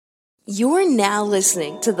You're now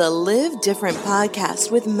listening to the Live Different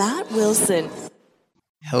podcast with Matt Wilson.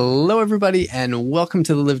 Hello, everybody, and welcome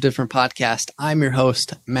to the Live Different podcast. I'm your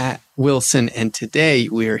host, Matt Wilson, and today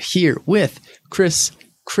we are here with Chris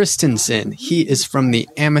Christensen. He is from the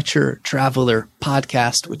Amateur Traveler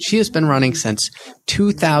podcast, which he has been running since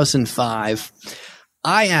 2005.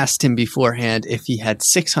 I asked him beforehand if he had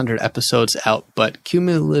 600 episodes out, but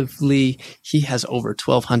cumulatively, he has over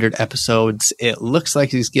 1,200 episodes. It looks like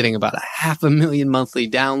he's getting about 500,000 monthly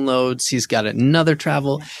downloads. He's got another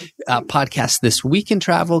travel podcast, This Week in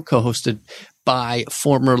Travel, co-hosted by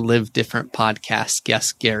former Live Different podcast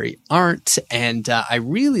guest Gary Arndt. And I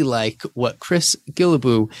really like what Chris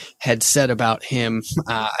Guillebeau had said about him.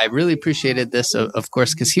 I really appreciated this, of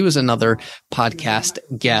course, because he was another podcast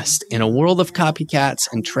guest. In a world of copycats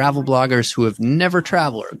and travel bloggers who have never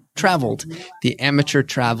traveled, the Amateur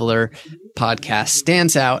Traveler podcast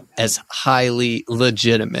stands out as highly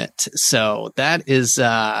legitimate. So that is,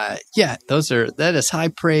 that is high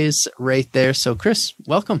praise right there. So Chris,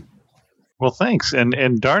 welcome. Well, thanks.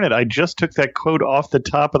 And darn it, I just took that quote off the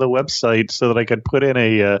top of the website so that I could put in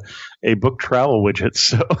a book travel widget.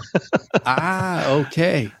 So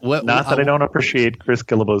okay. Not that I don't appreciate Chris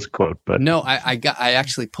Guillebeau's quote, but no, I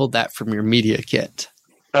actually pulled that from your media kit.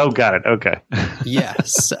 Oh, got it. Okay.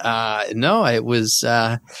 Yes. No, it was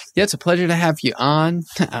it's a pleasure to have you on.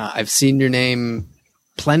 I've seen your name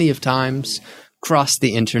plenty of times across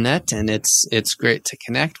the internet, and it's great to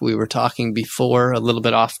connect. We were talking before a little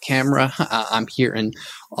bit off camera. I'm here in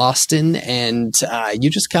Austin, and you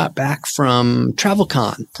just got back from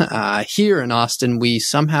TravelCon. Here in Austin, we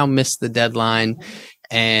somehow missed the deadline,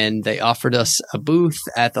 and they offered us a booth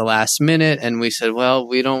at the last minute, and we said, well,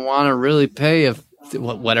 we don't want to really pay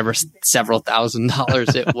whatever several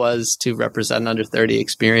 $1,000s it was to represent under 30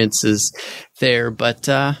 experiences there, but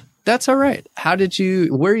that's all right.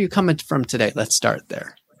 Where are you coming from today? Let's start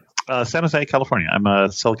there. San Jose, California. I'm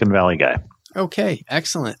a Silicon Valley guy. Okay,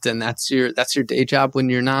 excellent. And that's your day job when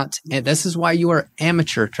you're not. And this is why you are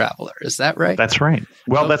amateur traveler. Is that right? That's right.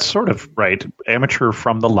 Well, that's sort of right. Amateur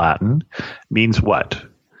from the Latin means what?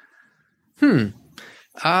 Means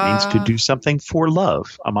to do something for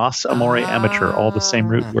love. Amas, amore, amateur, all the same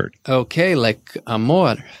root word. Okay, like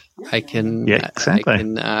amor. I can exactly. I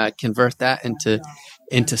can convert that into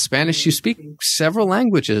Spanish. You speak several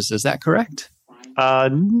languages. Is that correct?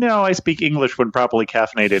 No, I speak English when properly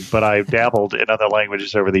caffeinated, but I've dabbled in other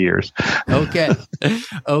languages over the years. Okay.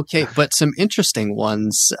 Okay. But some interesting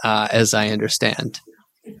ones, as I understand.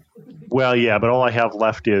 Well, yeah, but all I have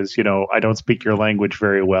left is, I don't speak your language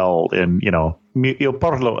very well. And, io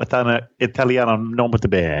parlo italiano non molto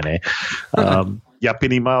bene. Я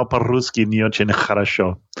понимаю по-русски не очень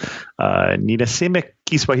хорошо. Не на семя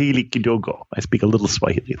Kiswahili kidogo. I speak a little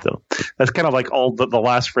Swahili, though. That's kind of like all the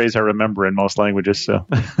last phrase I remember in most languages. So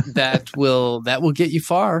that will get you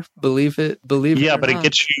far. Believe it. Yeah, but it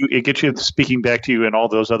gets you speaking back to you in all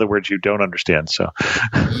those other words you don't understand. So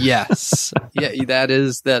yes, yeah, that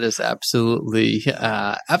is absolutely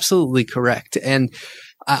correct. And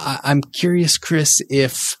I'm curious, Chris,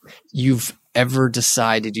 if you've ever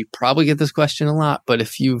decided, you probably get this question a lot, but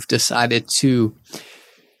if you've decided to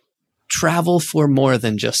travel for more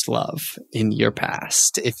than just love in your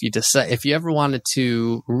past, if you ever wanted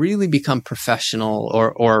to really become professional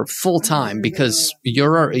or full time, because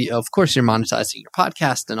of course you're monetizing your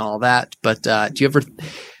podcast and all that, but do you ever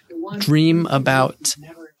dream about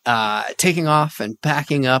taking off and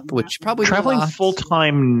packing up, which probably traveling full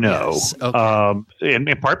time? No. Yes. Okay. In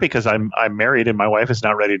part because I'm married and my wife is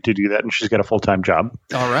not ready to do that, and she's got a full time job.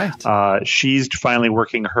 All right. She's finally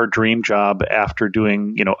working her dream job after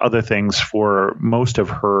doing other things for most of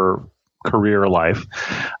her career life,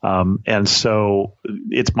 and so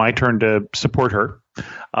it's my turn to support her.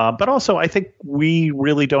 But also, I think we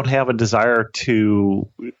really don't have a desire to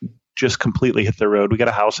just completely hit the road. We got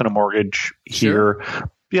a house and a mortgage here. Sure.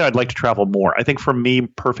 Yeah, I'd like to travel more. I think for me,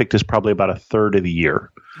 perfect is probably about a third of the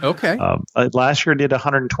year. Okay. Last year I did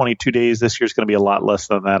 122 days. This year's going to be a lot less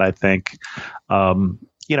than that, I think. And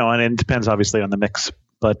it depends obviously on the mix.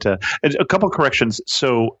 But a couple of corrections.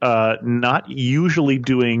 So not usually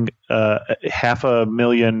doing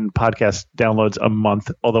 500,000 podcast downloads a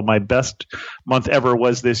month, although my best month ever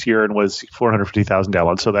was this year and was 450,000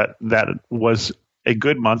 downloads. So that was a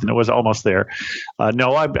good month, and it was almost there.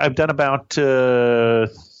 No, I've done about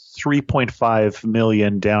 3.5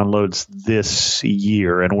 million downloads this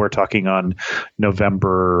year, and we're talking on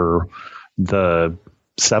November the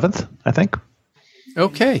 7th, I think.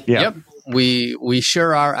 Okay. Yeah. Yep. We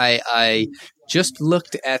sure are. I just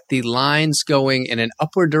looked at the lines going in an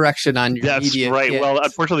upward direction on your media. That's right. kit. Well,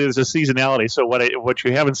 unfortunately, there's a seasonality. So what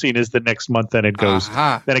you haven't seen is the next month, then it goes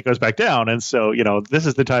back down. And so, this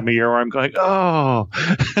is the time of year where I'm going, oh.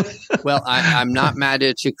 Well, I'm not mad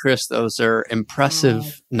at you, Chris. Those are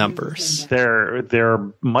impressive numbers. They're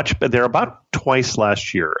about twice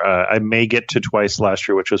last year. I may get to twice last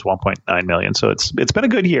year, which was 1.9 million. So it's been a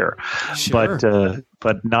good year, Sure.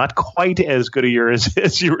 but not quite as good a year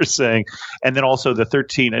as you were saying. And then also I've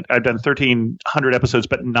done 1,300 episodes,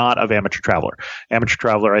 but not of Amateur Traveler. Amateur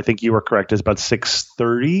Traveler, I think you were correct, is about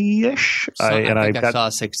 630-ish. I saw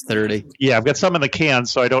 630. Yeah, I've got some in the can,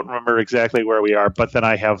 so I don't remember exactly where we are. But then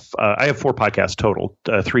I have 4 podcasts total,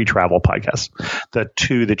 3 travel podcasts. The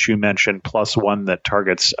 2 that you mentioned, plus one that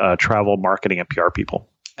targets travel marketing and PR people.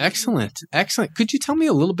 Excellent. Could you tell me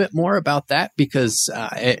a little bit more about that? Because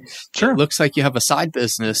it looks like you have a side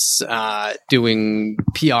business doing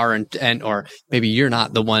PR and or maybe you're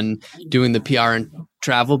not the one doing the PR and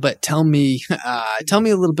travel, but tell me a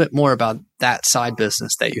little bit more about that side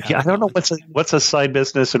business that you have. Yeah, I don't know what's a side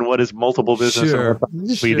business and what is multiple business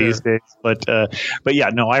these days. But yeah,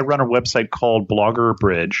 no, I run a website called Blogger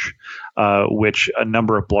Bridge, which a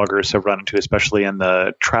number of bloggers have run into, especially in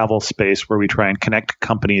the travel space, where we try and connect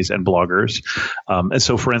companies and bloggers. And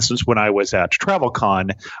so, for instance, when I was at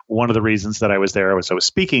TravelCon, one of the reasons that I was there was I was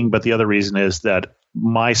speaking, but the other reason is that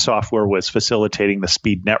my software was facilitating the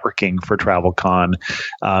speed networking for TravelCon,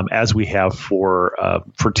 as we have for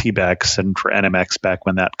TBEX and for NMX back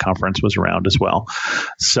when that conference was around as well.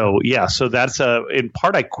 So yeah, so that's in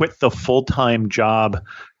part I quit the full-time job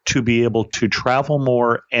to be able to travel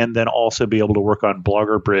more and then also be able to work on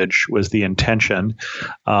Blogger Bridge was the intention.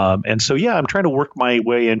 And so, yeah, I'm trying to work my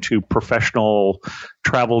way into professional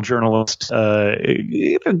travel journalist,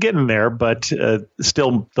 getting there, but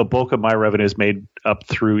still the bulk of my revenue is made up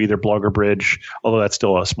through either Blogger Bridge, although that's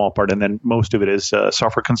still a small part. And then most of it is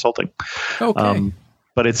software consulting. Okay.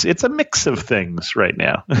 But it's a mix of things right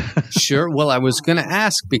now. Sure. Well, I was going to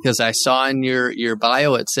ask because I saw in your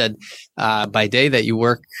bio it said by day that you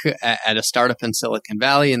work at a startup in Silicon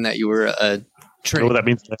Valley and that you were a trainer. Oh, that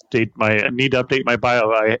means I need to update my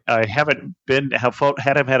bio. I haven't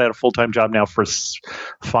had a full-time job now for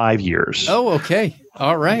 5 years. Oh, okay.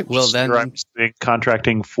 All right. Well, then I'm doing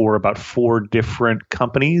contracting for about 4 different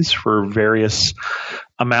companies for various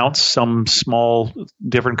amounts, some small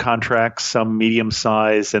different contracts, some medium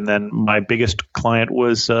size. And then my biggest client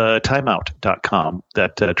was timeout.com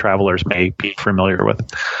that travelers may be familiar with,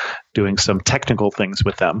 doing some technical things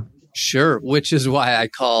with them. Sure, which is why I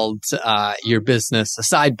called your business a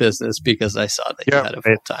side business, because I saw that you had a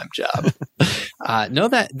full-time job. No,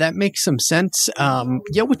 that makes some sense.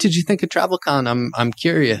 What did you think of TravelCon? I'm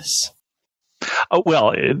curious. Oh,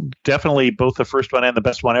 well, definitely both the first one and the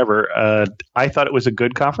best one ever. I thought it was a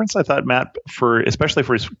good conference. I thought Matt, especially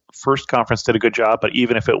for his first conference, did a good job. But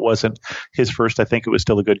even if it wasn't his first, I think it was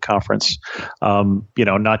still a good conference.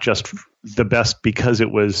 Not just the best because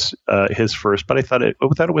it was his first, but I thought it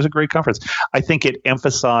was a great conference. I think it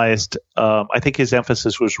emphasized. I think his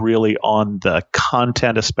emphasis was really on the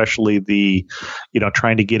content, especially the,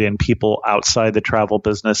 trying to get in people outside the travel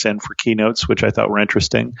business and for keynotes, which I thought were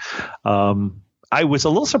interesting. I was a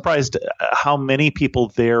little surprised how many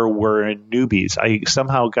people there were newbies. I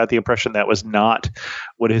somehow got the impression that was not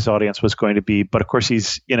what his audience was going to be. But of course,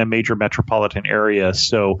 he's in a major metropolitan area.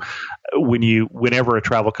 So whenever a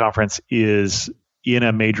travel conference is in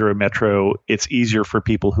a major metro, it's easier for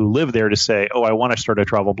people who live there to say, oh, I want to start a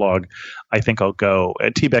travel blog. I think I'll go.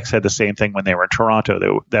 TBEX had the same thing when they were in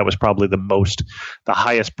Toronto. That was probably the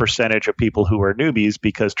highest percentage of people who were newbies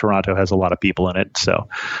because Toronto has a lot of people in it. So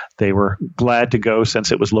they were glad to go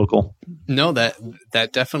since it was local. No, that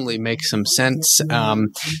definitely makes some sense.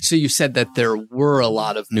 So you said that there were a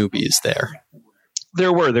lot of newbies there.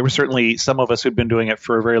 There were certainly some of us who'd been doing it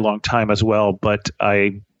for a very long time as well, but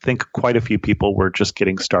I think quite a few people were just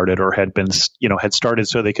getting started or had started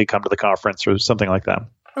so they could come to the conference or something like that.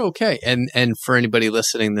 Okay. And for anybody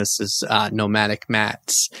listening, this is Nomadic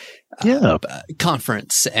Matt's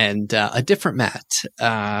conference, and a different Matt,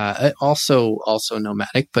 also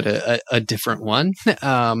nomadic, but a different one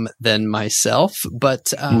than myself,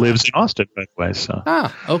 but lives in Austin, by the way. So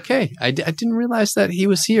okay, I didn't realize that he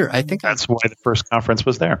was here. I think that's why the first conference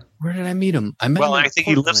was there. Where did I meet him? I think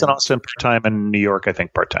he lives in Austin part-time, and New York, I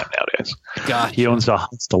think part-time nowadays. Gotcha. He owns a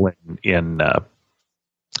hostel in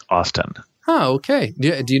Austin. Oh, okay.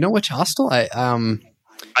 Do you know which hostel?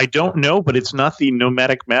 I don't know, but it's not the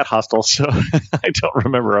Nomadic Matt hostel, so I don't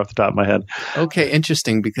remember off the top of my head. Okay,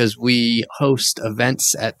 interesting, because we host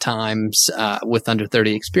events at times with Under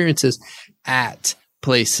 30 Experiences at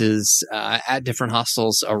places at different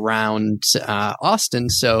hostels around Austin.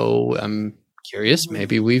 So I'm curious,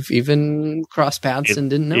 maybe we've even crossed paths and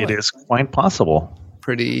didn't know it. It is quite possible.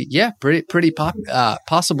 Pretty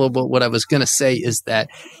possible. But what I was going to say is that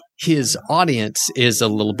his audience is a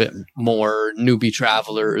little bit more newbie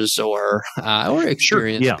travelers or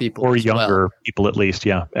experienced people, or younger people at least.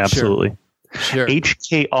 Yeah, absolutely. Sure.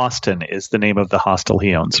 HK Austin is the name of the hostel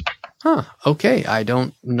he owns. Huh. Okay. I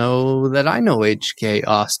don't know that I know HK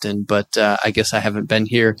Austin, but I guess I haven't been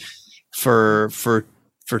here for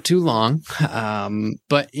too long.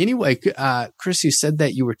 But anyway, Chris, you said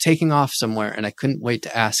that you were taking off somewhere, and I couldn't wait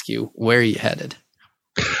to ask you where you headed.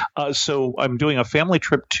 So I'm doing a family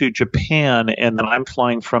trip to Japan, and then I'm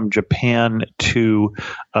flying from Japan to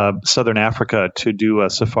Southern Africa to do a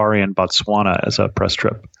safari in Botswana as a press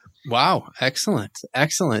trip. Wow. Excellent.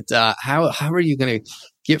 How are you going to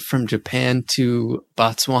get from Japan to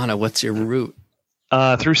Botswana? What's your route?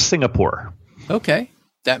 Through Singapore. Okay.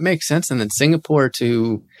 That makes sense. And then Singapore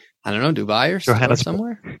to, I don't know, Dubai or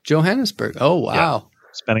somewhere? Johannesburg. Oh, wow. Yeah.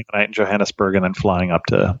 Spending the night in Johannesburg and then flying up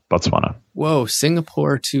to Botswana. Whoa,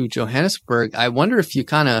 Singapore to Johannesburg. I wonder if you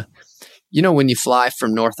kind of, when you fly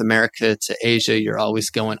from North America to Asia, you're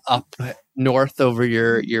always going up north over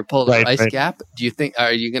your polar ice gap. Do you think,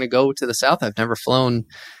 are you going to go to the south? I've never flown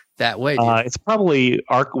that way. It's probably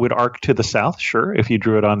would arc to the south. Sure. If you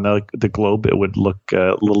drew it on the globe, it would look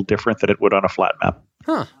a little different than it would on a flat map.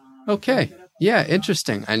 Huh. Okay. Yeah.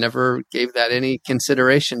 Interesting. I never gave that any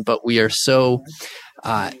consideration, but we are so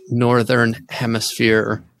Northern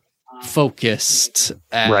Hemisphere focused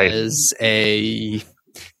as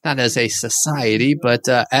not as a society, but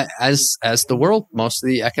as the world. Most of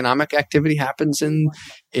the economic activity happens in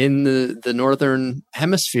the Northern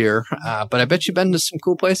Hemisphere. But I bet you've been to some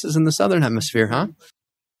cool places in the Southern Hemisphere, huh?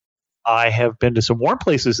 I have been to some warm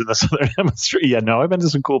places in the Southern Hemisphere. Yeah, no, I've been to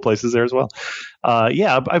some cool places there as well.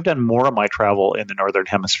 I've done more of my travel in the Northern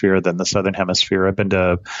Hemisphere than the Southern Hemisphere. I've been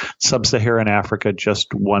to Sub-Saharan Africa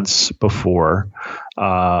just once before.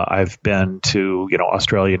 I've been to,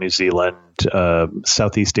 Australia, New Zealand,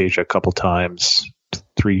 Southeast Asia a couple times,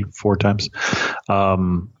 3-4 times.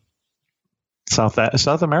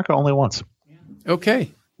 South America only once.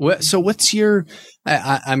 Okay. So what's your,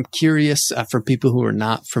 I'm curious for people who are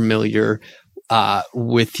not familiar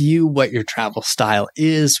with you, what your travel style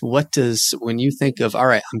is. When you think of, all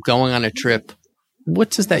right, I'm going on a trip,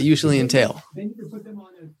 what does that usually entail?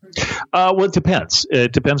 Well, it depends.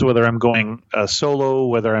 It depends whether I'm going solo,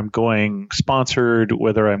 whether I'm going sponsored,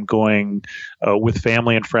 whether I'm going with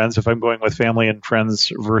family and friends. If I'm going with family and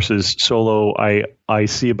friends versus solo, I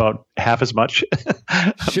see about half as much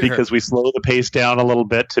because we slow the pace down a little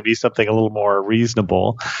bit to be something a little more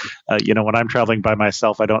reasonable. When I'm traveling by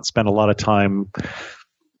myself, I don't spend a lot of time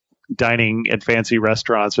dining at fancy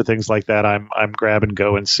restaurants or things like that. I'm grab and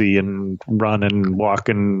go and see and run and walk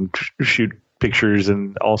and shoot pictures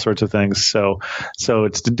and all sorts of things. So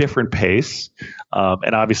it's a different pace.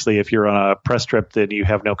 And obviously if you're on a press trip, then you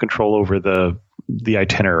have no control over the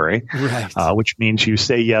itinerary, right. Which means you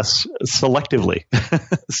say yes selectively.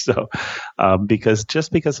 So, because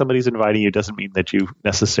somebody's inviting you doesn't mean that you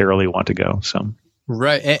necessarily want to go. So.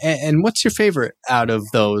 Right. And what's your favorite out of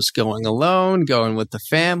those? Going alone, going with the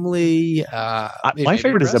family? My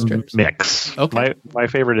favorite is a mix. Okay. My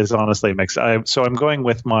favorite is honestly a mix. So I'm going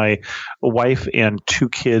with my wife and 2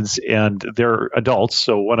 kids, and they're adults.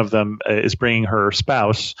 So one of them is bringing her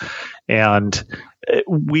spouse, and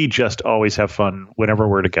we just always have fun whenever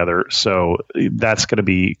we're together. So that's going to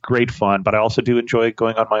be great fun. But I also do enjoy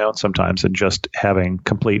going on my own sometimes and just having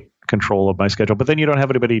complete control of my schedule. But then you don't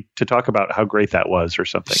have anybody to talk about how great that was or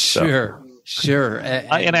something. Sure.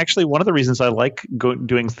 And actually, one of the reasons I like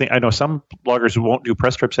doing things, I know some bloggers won't do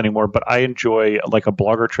press trips anymore, but I enjoy like a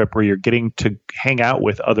blogger trip where you're getting to hang out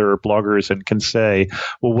with other bloggers and can say,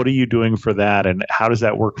 well, what are you doing for that? And how does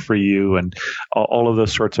that work for you? And all of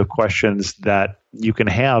those sorts of questions that you can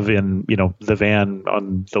have in, the van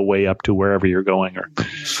on the way up to wherever you're going.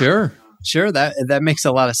 Sure, that makes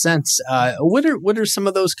a lot of sense. What are some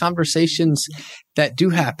of those conversations that do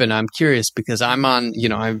happen? I'm curious because I'm on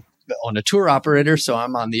a tour operator, so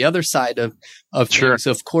I'm on the other side of Sure. things.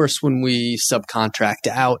 Of course, when we subcontract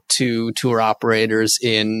out to tour operators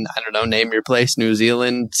in, I don't know, name your place, New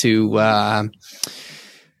Zealand to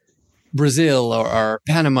Brazil or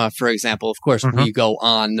Panama, for example, of course, we go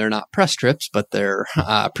on, they're not press trips, but they're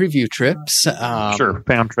preview trips. Sure,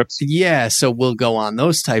 fam trips. Yeah, so we'll go on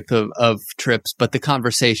those type of trips, but the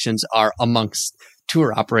conversations are amongst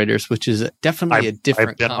tour operators, which is definitely a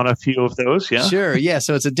different. I've been on a few of those. Yeah, sure. Yeah,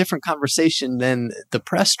 so it's a different conversation than the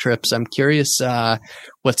press trips. I'm curious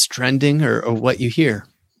what's trending or what you hear.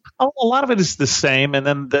 A lot of it is the same, and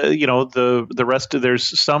then the rest of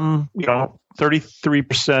there's some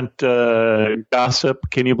 33% gossip.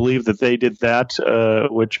 Can you believe that they did that?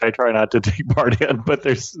 Which I try not to take part in, but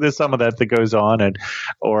there's some of that goes on,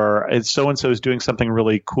 or so and so is doing something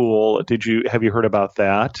really cool. Have you heard about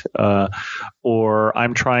that? Or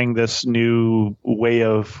I'm trying this new way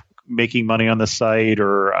of making money on the site,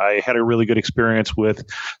 or I had a really good experience with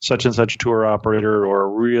such and such tour operator, or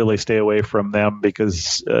really stay away from them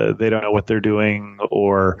because they don't know what they're doing,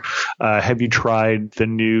 or have you tried the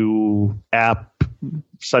new app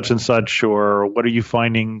such and such, or what are you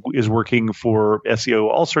finding is working for SEO?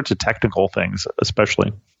 All sorts of technical things,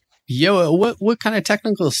 especially. Yeah, what kind of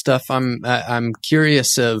technical stuff? I'm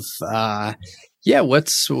curious of.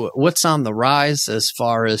 What's on the rise as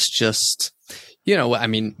far as just. I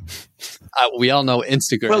mean, we all know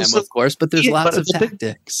Instagram, of course, but there's lots of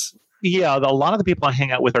tactics. A lot of the people I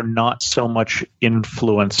hang out with are not so much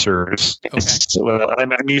influencers. Okay. So,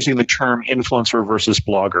 I'm using the term influencer versus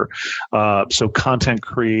blogger. So content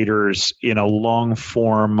creators in a long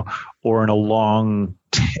form or in a long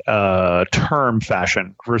term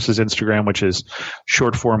fashion versus Instagram, which is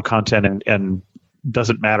short form content and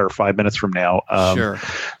doesn't matter 5 minutes from now. Sure.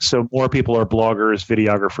 So more people are bloggers,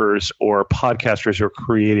 videographers, or podcasters who are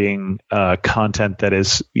creating content that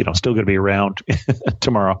is, still going to be around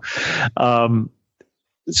tomorrow.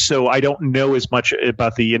 So I don't know as much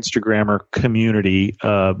about the Instagrammer community,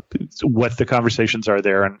 what the conversations are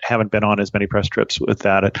there, and haven't been on as many press trips with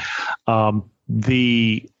that.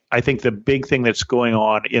 I think the big thing that's going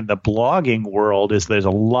on in the blogging world is there's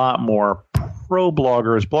a lot more pro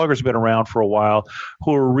bloggers. Bloggers have been around for a while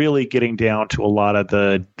who are really getting down to a lot of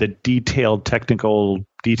the detailed technical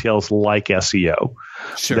details like SEO.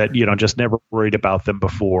 Sure. That, just never worried about them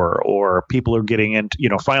before, or people are getting into,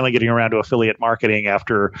 finally getting around to affiliate marketing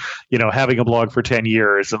after, having a blog for 10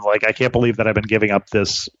 years. And I can't believe that I've been giving up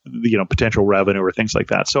this, potential revenue or things like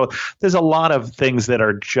that. So there's a lot of things that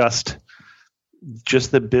are just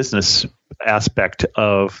the business aspect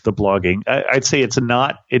of the blogging. I'd say it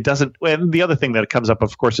doesn't. And the other thing that comes up,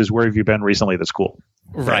 of course, is where have you been recently that's cool.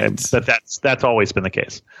 Right. But that's always been the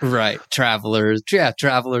case. Right. Travelers. Yeah.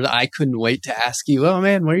 Travelers. I couldn't wait to ask you, oh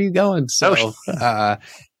man, where are you going? So,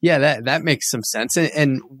 that makes some sense.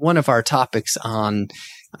 And one of our topics on,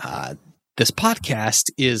 this podcast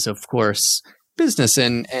is, of course, business,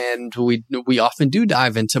 and we often do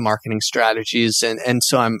dive into marketing strategies, and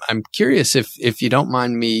so I'm curious if you don't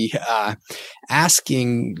mind me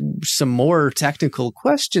asking some more technical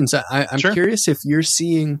questions. I'm Sure. curious if you're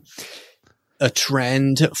seeing a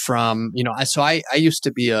trend from, so I used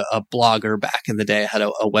to be a blogger back in the day. I had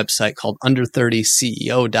a website called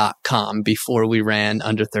under30ceo.com before we ran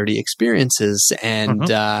Under 30 Experiences. And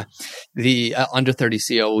the Under 30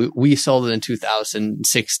 CEO, we sold it in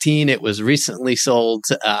 2016. It was recently sold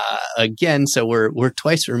again. So we're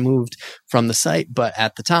twice removed from the site. But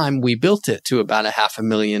at the time, we built it to about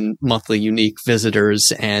 500,000 monthly unique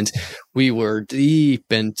visitors. And we were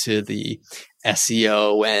deep into the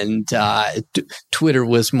SEO, and Twitter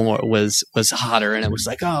was hotter, and it was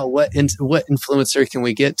like, oh, what influencer can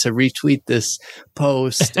we get to retweet this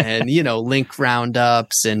post, and link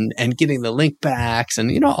roundups and getting the link backs,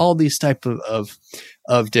 and all these type of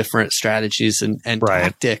different strategies and right.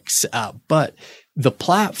 tactics. But the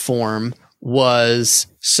platform was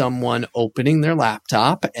someone opening their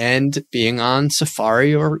laptop and being on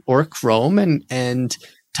Safari or Chrome and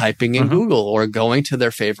typing in Google or going to their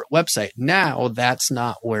favorite website. Now that's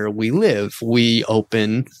not where we live. We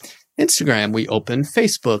open Instagram, we open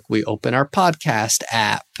Facebook, we open our podcast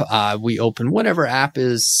app, we open whatever app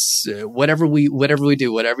is, whatever we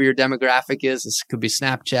do, whatever your demographic is. This could be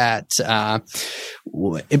Snapchat.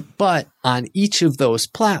 But on each of those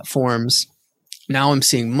platforms, now I'm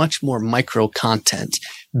seeing much more micro content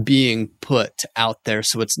being put out there.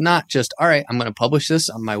 So it's not just, all right, I'm going to publish this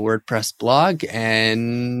on my WordPress blog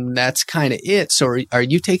and that's kind of it. So are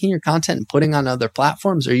you taking your content and putting on other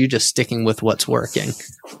platforms, or are you just sticking with what's working?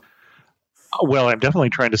 Well, I'm definitely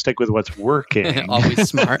trying to stick with what's working. Always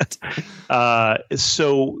smart.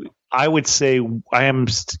 So I would say I am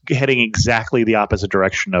heading exactly the opposite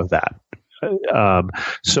direction of that.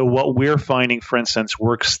 So what we're finding, for instance,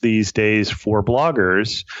 works these days for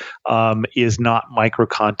bloggers is not micro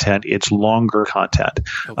content; it's longer content.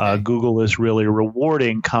 Okay. Google is really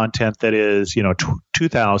rewarding content that is,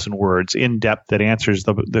 2,000 words in depth, that answers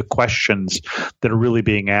the questions that are really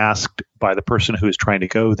being asked by the person who is trying to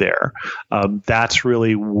go there. That's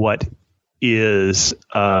really what is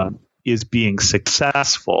being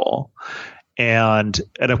successful, and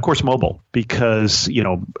of course mobile, because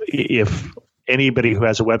if anybody who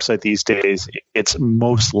has a website these days, it's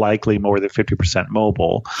most likely more than 50%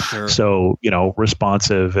 mobile. Sure. So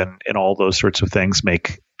responsive and all those sorts of things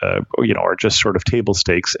make are just sort of table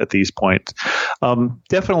stakes at these points.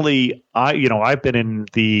 Definitely, I've been in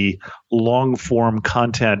the long form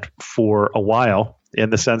content for a while, in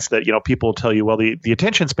the sense that people tell you, well, the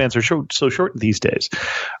attention spans are so short these days.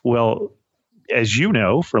 Well, as you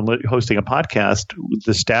know from hosting a podcast,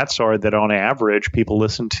 the stats are that on average people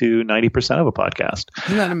listen to 90% of a podcast.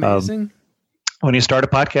 Isn't that amazing? When you start a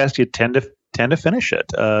podcast, you tend to finish it.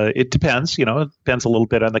 It depends, it depends a little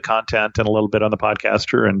bit on the content and a little bit on the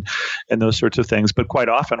podcaster and those sorts of things. But quite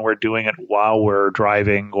often we're doing it while we're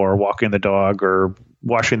driving or walking the dog or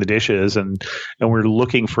washing the dishes, and we're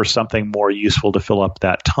looking for something more useful to fill up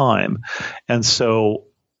that time. And so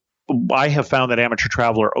I have found that Amateur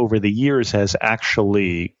Traveler over the years has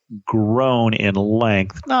actually grown in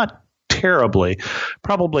length, not terribly,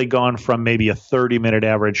 probably gone from maybe a 30-minute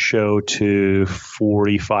average show to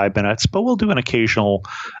 45 minutes, but we'll do an occasional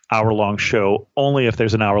hour-long show only if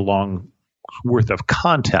there's an hour-long worth of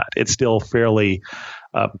content. It's still fairly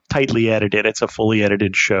tightly edited. It's a fully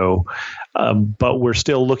edited show, but we're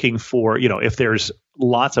still looking for, if there's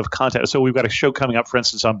lots of content. So we've got a show coming up, for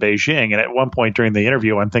instance, on Beijing. And at one point during the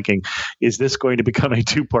interview, I'm thinking, is this going to become a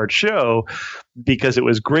 2-part show? Because it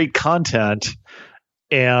was great content.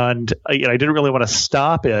 And I didn't really want to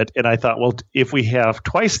stop it. And I thought, well, if we have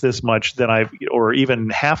twice this much, then or even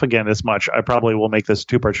half again this much, I probably will make this a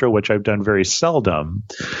 2-part show, which I've done very seldom.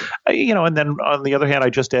 And then on the other hand, I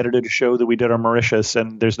just edited a show that we did on Mauritius,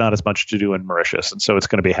 and there's not as much to do in Mauritius. And so it's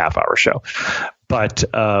going to be a half-hour show. But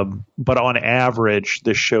on average,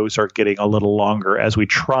 the shows are getting a little longer as we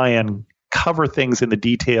try and cover things in the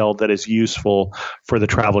detail that is useful for the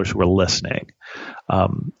travelers who are listening.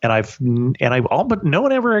 And all but no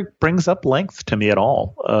one ever brings up length to me at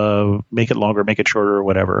all. Make it longer, make it shorter, or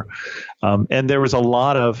whatever. And there was a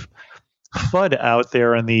lot of FUD out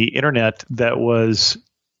there on the internet that was,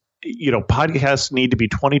 podcasts need to be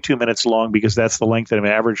 22 minutes long because that's the length that an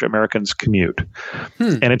average American's commute.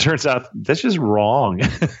 And it turns out that's just wrong.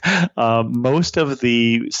 Most of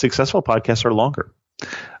the successful podcasts are longer.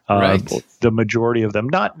 Right. The majority of them,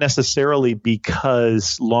 not necessarily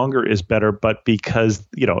because longer is better, but because,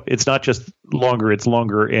 it's not just longer, it's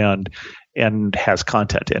longer and has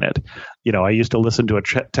content in it. I used to listen to a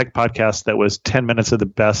tech podcast that was 10 minutes of the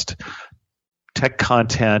best tech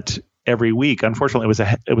content every week. Unfortunately,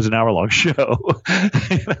 it was an hour-long show.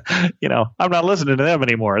 I'm not listening to them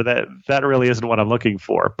anymore. That really isn't what I'm looking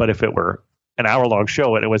for. But if it were an hour-long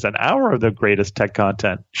show and it was an hour of the greatest tech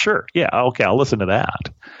content, sure. Yeah. Okay. I'll listen to that.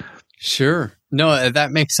 Sure. No,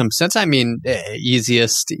 that makes some sense. I mean,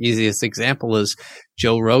 easiest example is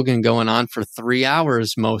Joe Rogan going on for 3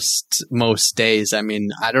 hours most days. I mean,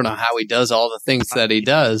 I don't know how he does all the things that he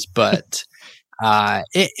does, but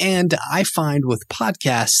and I find with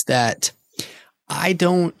podcasts that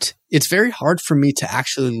it's very hard for me to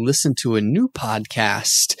actually listen to a new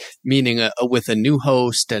podcast, meaning with a new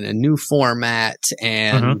host and a new format.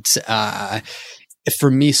 And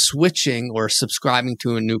for me, switching or subscribing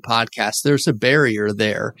to a new podcast, there's a barrier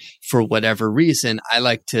there for whatever reason. I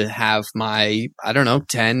like to have my,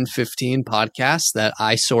 10, 15 podcasts that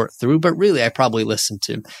I sort through, but really I probably listen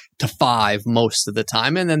to 5 most of the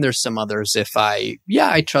time. And then there's some others if I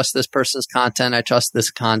trust this person's content. I trust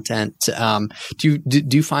this content. Do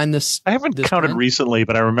you find this? I haven't counted recently,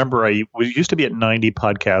 but I remember we used to be at 90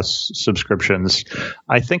 podcast subscriptions.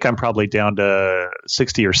 I think I'm probably down to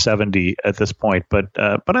 60 or 70 at this point, but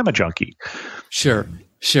I'm a junkie. Sure.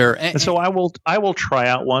 And so I will try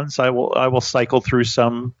out ones. I will cycle through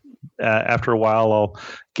some. After a while, I'll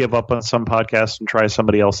give up on some podcasts and try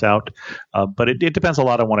somebody else out. But it depends a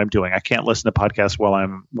lot on what I'm doing. I can't listen to podcasts while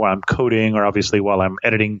I'm coding, or obviously while I'm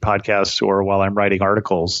editing podcasts or while I'm writing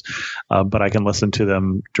articles. But I can listen to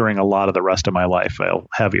them during a lot of the rest of my life. I'll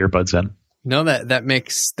have earbuds in. No, that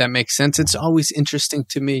makes sense. It's always interesting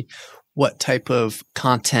to me what type of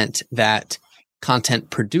content that content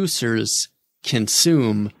producers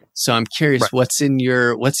consume. So I'm curious, right. What's in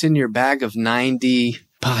your bag of 90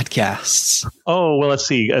 podcasts? Oh, well, let's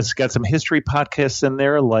see. It's got some history podcasts in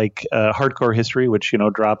there, like Hardcore History, which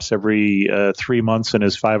drops every 3 months and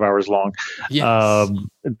is 5 hours long. Yes.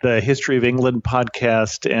 The History of England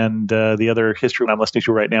podcast, and the other history one I'm listening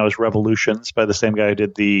to right now is Revolutions by the same guy who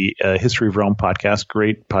did the History of Rome podcast.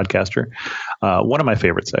 Great podcaster. One of my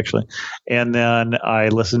favorites, actually. And then I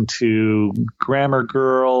listen to Grammar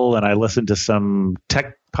Girl, and I listen to some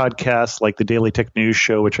tech podcasts like the Daily Tech News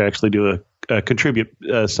Show, which I actually do a contribute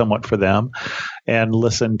somewhat for them, and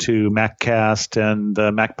listen to MacCast and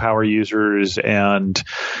the Mac Power Users, and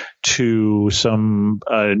to some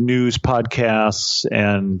news podcasts,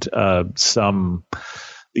 and some,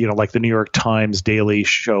 like the New York Times Daily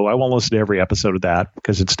Show. I won't listen to every episode of that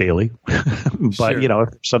because it's daily, but Sure. if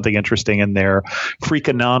there's something interesting in there.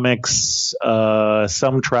 Freakonomics,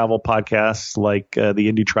 some travel podcasts like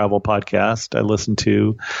the Indie Travel Podcast I listen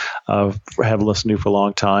to, have listened to for a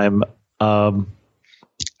long time. I'll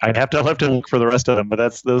have to look for the rest of them, but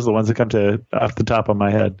those are the ones that come to off the top of my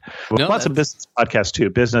head. No, Lots of business podcasts too,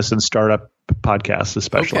 business and startup podcasts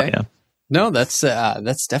especially. Okay. Yeah. No, that's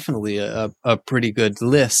definitely a pretty good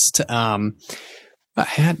list. What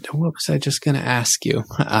was I just going to ask you?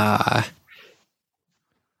 I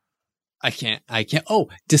can't. Oh,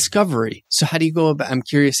 discovery. So how do you go about, I'm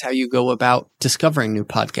curious how you go about discovering new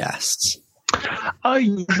podcasts.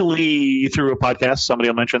 Usually through a podcast, somebody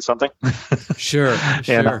will mention something. Sure.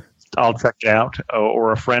 And I'll check it out.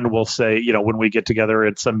 Or a friend will say, when we get together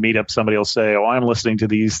at some meetup, somebody will say, "Oh, I'm listening to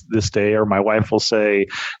these this day." Or my wife will say,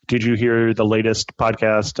 "Did you hear the latest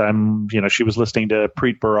podcast?" She was listening to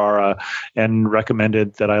Preet Bharara and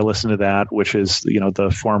recommended that I listen to that, which is,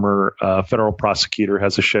 the former federal prosecutor,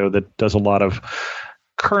 has a show that does a lot of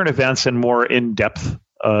current events and more in-depth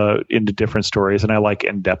into different stories. And I like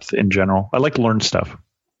in-depth in general. I like to learn stuff.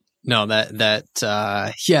 No,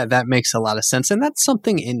 that makes a lot of sense. And that's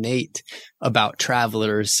something innate about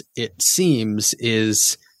travelers, it seems,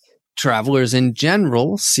 is travelers in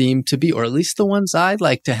general seem to be, or at least the ones I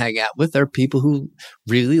like to hang out with, are people who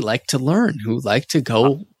really like to learn, who like to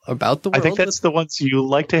go about the world. I think that's the ones you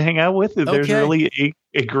like to hang out with. There's really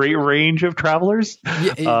a great range of travelers.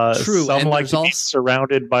 Yeah, true. Some and like to be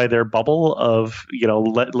surrounded by their bubble of,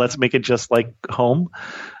 let's make it just like home.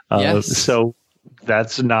 Yes. So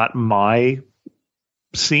that's not my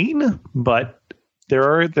scene, but there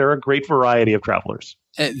are a great variety of travelers.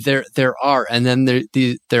 There are, and then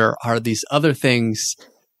there are these other things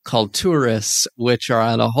called tourists, which are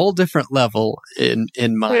on a whole different level in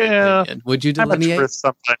my opinion. Would you delineate? I'm a tourist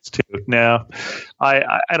sometimes too. No, I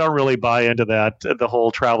don't really buy into that, the whole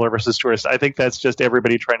traveler versus tourist. I think that's just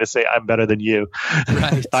everybody trying to say I'm better than you.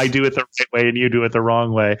 Right. I do it the right way and you do it the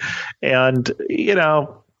wrong way. And,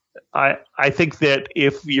 I think that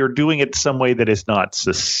if you're doing it some way that is not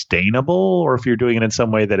sustainable, or if you're doing it in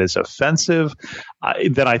some way that is offensive,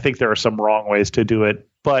 then I think there are some wrong ways to do it.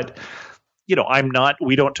 But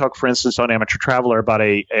we don't talk, for instance, on Amateur Traveler about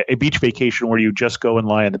a beach vacation where you just go and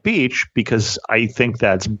lie on the beach, because I think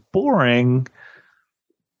that's boring.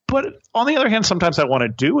 But on the other hand, sometimes I want to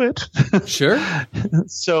do it. Sure.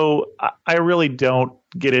 So I really don't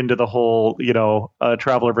get into the whole,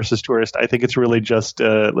 traveler versus tourist. I think it's really just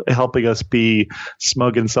helping us be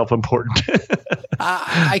smug and self-important.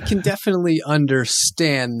 I can definitely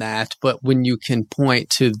understand that. But when you can point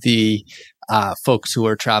to the folks who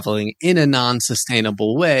are traveling in a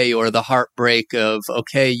non-sustainable way, or the heartbreak of,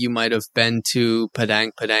 okay, you might have been to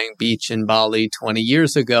Padang Beach in Bali 20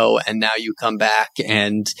 years ago, and now you come back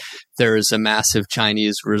and there's a massive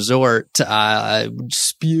Chinese resort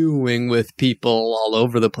spewing with people all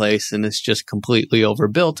over the place, and it's just completely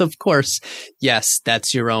overbuilt. Of course, yes,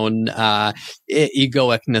 that's your own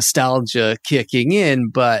egoic nostalgia kicking in,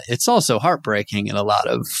 but it's also heartbreaking in a lot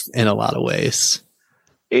of ways.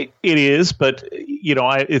 It is, but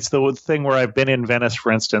it's the thing where I've been in Venice,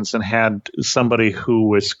 for instance, and had somebody who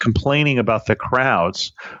was complaining about the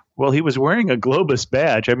crowds. Well, he was wearing a Globus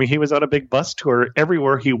badge. I mean, he was on a big bus tour.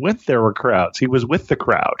 Everywhere he went, there were crowds. He was with the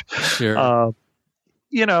crowd. Sure.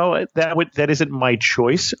 That isn't my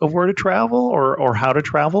choice of where to travel or how to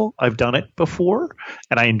travel. I've done it before,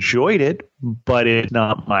 and I enjoyed it, but it's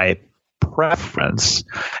not my preference.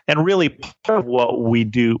 And really, part of what we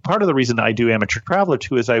do, part of the reason I do Amateur Traveler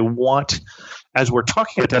too, is I want, as we're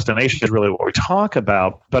talking about destination, is really what we talk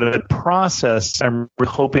about. But in the process, I'm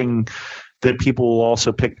hoping that people will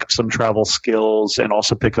also pick up some travel skills and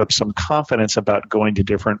also pick up some confidence about going to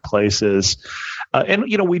different places. I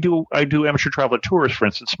do Amateur Traveler tours, for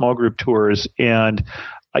instance, small group tours, and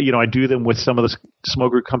I do them with some of the small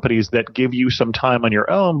group companies that give you some time on your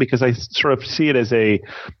own, because I sort of see it as a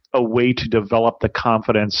way to develop the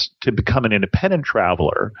confidence to become an independent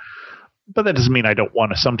traveler. But that doesn't mean I don't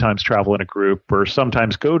want to sometimes travel in a group or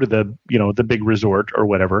sometimes go to the big resort or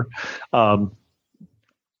whatever.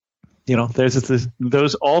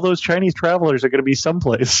 There's all those Chinese travelers are going to be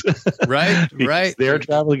someplace. Right. They're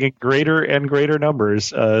traveling in greater and greater numbers.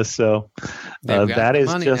 So that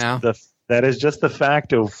is just That is just the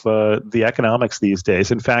fact of the economics these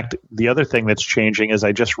days. In fact, the other thing that's changing is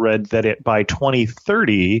I just read that by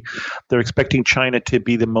 2030, they're expecting China to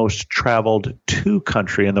be the most traveled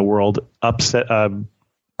country in the world,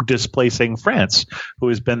 displacing France, who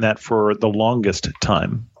has been that for the longest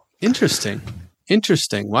time. Interesting.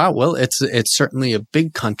 Wow. Well, it's certainly a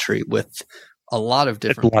big country with a lot of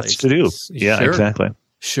different lots places to do. Yeah, sure. Exactly.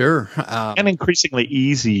 Sure. And increasingly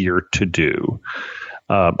easier to do.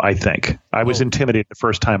 I think I was intimidated the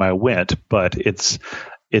first time I went, but it's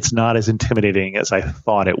not as intimidating as I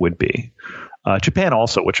thought it would be. Japan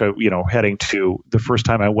also, which heading to the first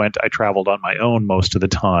time I went, I traveled on my own most of the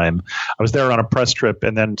time. I was there on a press trip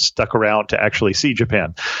and then stuck around to actually see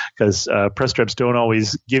Japan because press trips don't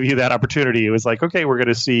always give you that opportunity. It was like, okay, we're going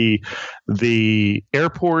to see the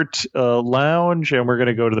airport lounge and we're going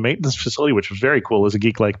to go to the maintenance facility, which was very cool as a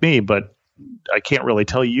geek like me, but I can't really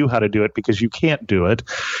tell you how to do it because you can't do it.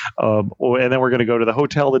 And then we're going to go to the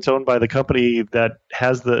hotel that's owned by the company that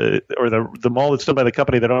has the mall that's owned by the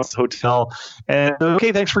company that owns the hotel. And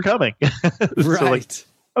okay, thanks for coming. Right.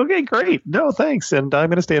 Okay, great. No, thanks. And I'm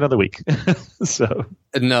going to stay another week. So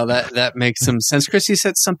no, that makes some sense. Chris, you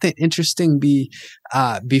said something interesting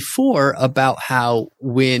before about how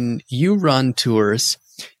when you run tours,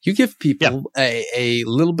 you give people a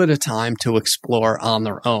little bit of time to explore on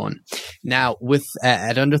their own. Now,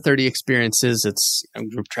 at Under 30 Experiences, it's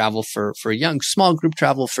group travel for small group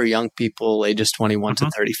travel for young people ages 21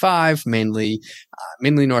 to 35, mainly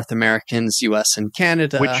North Americans, U.S. and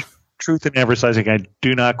Canada. Which, truth in advertising, I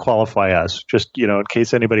do not qualify as. Just, in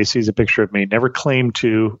case anybody sees a picture of me, never claim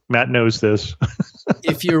to. Matt knows this.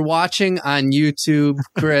 If you're watching on YouTube,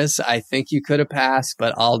 Chris, I think you could have passed,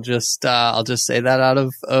 but I'll just say that out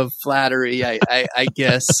of flattery, I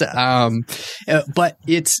guess. But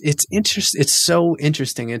it's interesting. It's so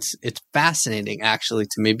interesting. It's fascinating actually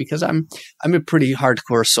to me because I'm a pretty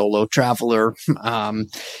hardcore solo traveler.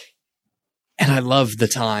 And I love the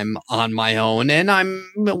time on my own. And I'm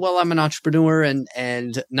an entrepreneur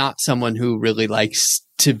and not someone who really likes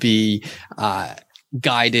to be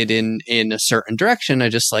guided in a certain direction. I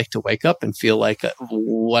just like to wake up and feel like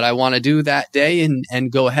what I want to do that day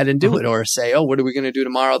and go ahead and do it, or say, oh, what are we going to do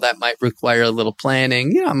tomorrow? That might require a little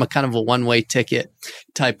planning. I'm a kind of a one-way ticket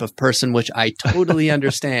type of person, which I totally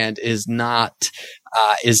understand is not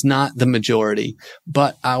the majority,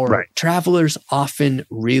 but our travelers often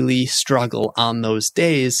really struggle on those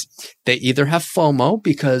days. They either have FOMO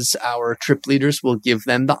because our trip leaders will give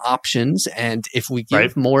them the options. And if we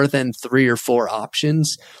give more than 3 or 4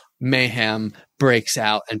 options, mayhem breaks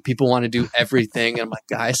out and people want to do everything. And I'm like,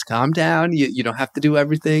 guys, calm down. You don't have to do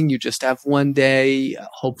everything. You just have one day.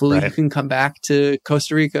 Hopefully you can come back to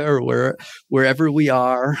Costa Rica or wherever we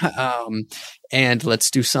are. And let's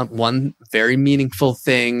do one very meaningful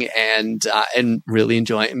thing and really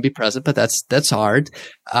enjoy it and be present. But that's hard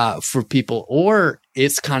for people. Or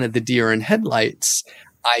it's kind of the deer in headlights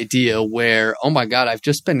idea where, oh my God, I've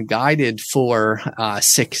just been guided for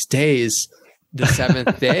 6 days. The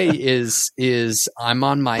 7th day is I'm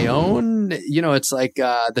on my own. It's like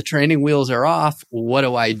the training wheels are off. What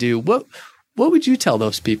do I do? What would you tell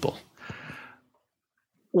those people?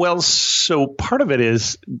 Well, so part of it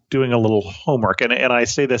is doing a little homework. And I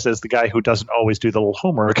say this as the guy who doesn't always do the little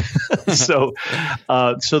homework. So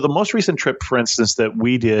the most recent trip, for instance, that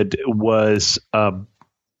we did was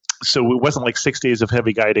so it wasn't like 6 days of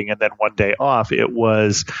heavy guiding and then 1 day off. It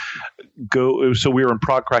was so we were in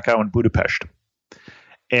Prague, Krakow, and Budapest.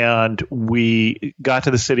 And we got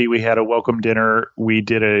to the city. We had a welcome dinner. We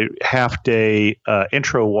did a half-day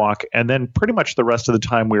intro walk. And then pretty much the rest of the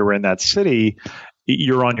time we were in that city,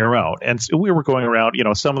 you're on your own. And so we were going around,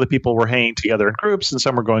 some of the people were hanging together in groups and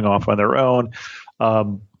some were going off on their own.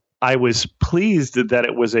 I was pleased that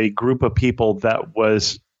it was a group of people that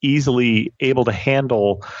was easily able to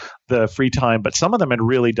handle the free time, but some of them had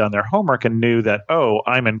really done their homework and knew that, oh,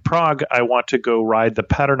 I'm in Prague. I want to go ride the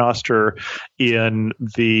Paternoster in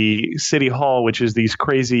the city hall, which is these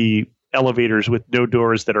crazy elevators with no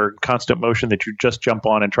doors that are in constant motion that you just jump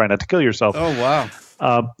on and try not to kill yourself. Oh, wow.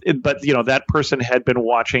 But that person had been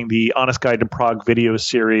watching the Honest Guide to Prague video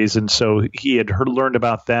series, and so he had learned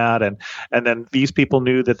about that. And then these people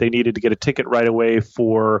knew that they needed to get a ticket right away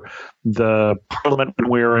for the Parliament when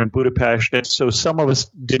we were in Budapest. And so some of us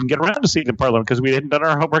didn't get around to seeing the Parliament because we hadn't done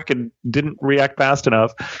our homework and didn't react fast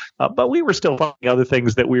enough. But we were still finding other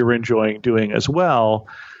things that we were enjoying doing as well.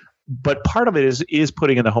 But part of it is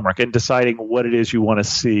putting in the homework and deciding what it is you want to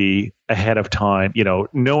see ahead of time,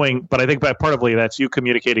 knowing. But I think partly that's you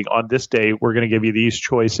communicating on this day, we're going to give you these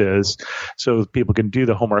choices so people can do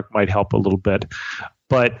the homework might help a little bit.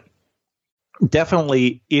 But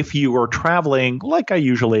definitely, if you are traveling like I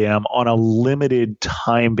usually am on a limited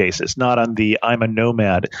time basis, not on the I'm a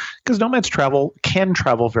nomad, because nomads can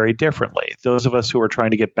travel very differently. Those of us who are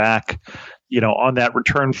trying to get back, on that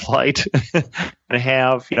return flight and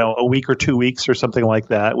have, a week or 2 weeks or something like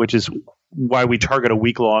that, which is why we target a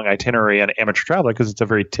week-long itinerary on Amateur Traveler, because it's a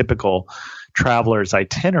very typical traveler's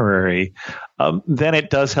itinerary. Then it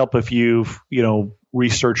does help if you've,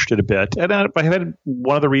 researched it a bit. And I had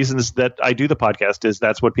one of the reasons that I do the podcast is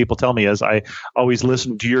that's what people tell me is I always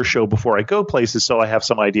listen to your show before I go places, so I have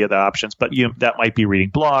some idea of the options. But that might be reading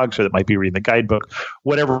blogs, or that might be reading the guidebook.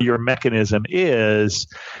 Whatever your mechanism is,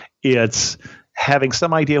 it's having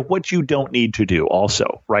some idea of what you don't need to do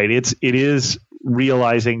also, right? It is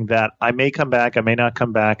realizing that I may come back, I may not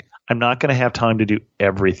come back. I'm not going to have time to do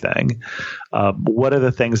everything. What are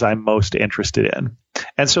the things I'm most interested in?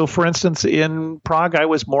 And so, for instance, in Prague, I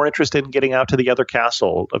was more interested in getting out to the other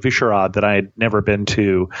castle of Vyšehrad that I had never been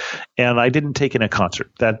to, and I didn't take in a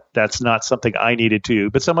concert. That's not something I needed to.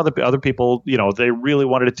 But some of the other people, they really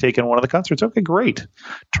wanted to take in one of the concerts. Okay, great,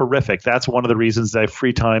 terrific. That's one of the reasons that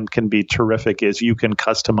free time can be terrific, is you can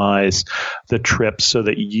customize the trip so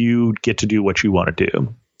that you get to do what you want to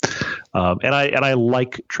do. And I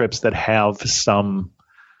like trips that have some,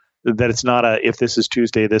 that it's not a, if this is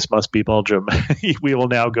Tuesday, this must be Belgium. We will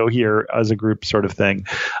now go here as a group sort of thing,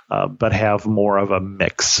 but have more of a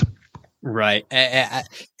mix. Right.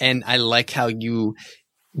 And I like how you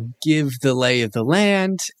give the lay of the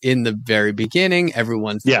land in the very beginning.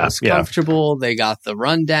 Everyone feels comfortable. They got the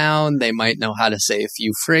rundown. They might know how to say a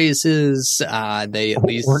few phrases. They at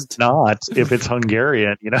least, or not if it's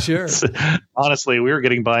Hungarian. Sure. Honestly, we were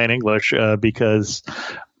getting by in English because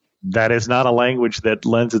that is not a language that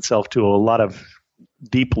lends itself to a lot of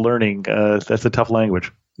deep learning. That's a tough language.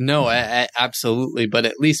 No, absolutely. But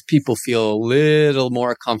at least people feel a little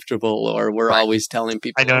more comfortable, or we're always telling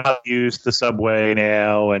people. I know how to use the subway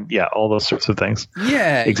now, and all those sorts of things.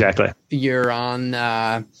 Yeah, exactly. You're on,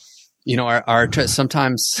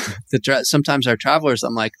 sometimes our travelers,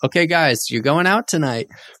 I'm like, okay, guys, you're going out tonight,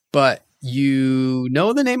 but you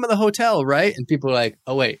know the name of the hotel, right? And people are like,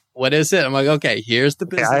 oh, wait, what is it? I'm like, okay, here's the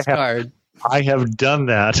business card. I have done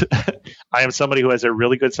that. I am somebody who has a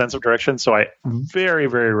really good sense of direction, so I very,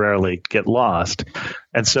 very rarely get lost.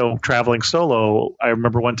 And so traveling solo, I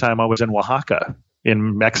remember one time I was in Oaxaca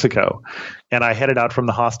in Mexico, and I headed out from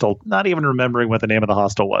the hostel, not even remembering what the name of the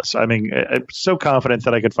hostel was. I mean, I'm so confident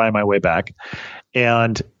that I could find my way back.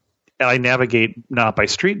 And I navigate not by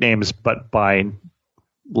street names, but by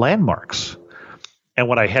landmarks. And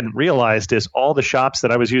what I hadn't realized is all the shops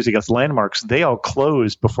that I was using as landmarks, they all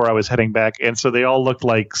closed before I was heading back. And so they all looked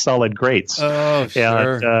like solid grates. Oh,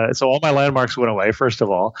 sure. And so all my landmarks went away, first of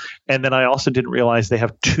all. And then I also didn't realize they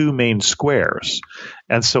have two main squares.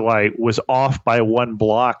 And so I was off by one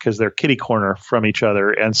block because they're kitty corner from each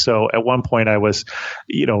other. And so at one point I was,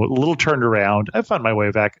 a little turned around. I found my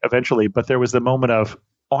way back eventually, but there was the moment of,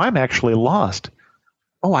 oh, I'm actually lost.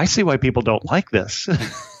 Oh, I see why people don't like this.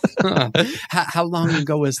 How long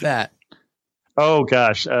ago was that? Oh,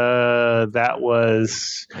 gosh. That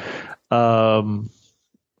was probably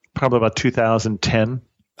about 2010.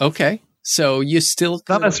 Okay. So you still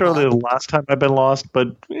not necessarily the last time I've been lost,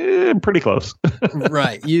 but pretty close.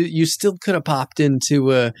 Right. You still could have popped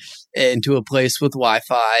into a place with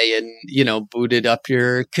Wi-Fi and booted up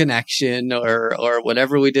your connection or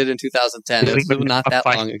whatever we did in 2010. It was not that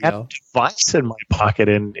long ago. I had a device in my pocket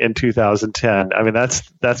in 2010. I mean,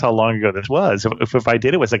 that's how long ago this was. If I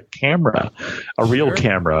did it with a camera, a real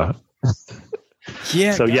camera.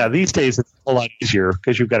 Yeah. So these days it's a lot easier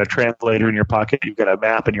because you've got a translator in your pocket, you've got a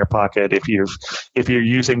map in your pocket. If you're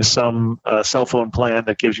using some cell phone plan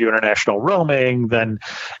that gives you international roaming, then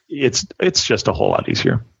it's just a whole lot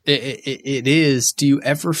easier. It is. Do you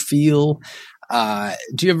ever feel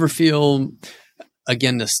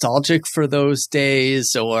again nostalgic for those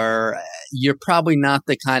days, or you're probably not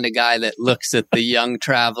the kind of guy that looks at the young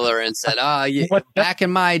traveler and said, back in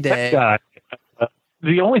my day.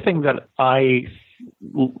 The only thing that I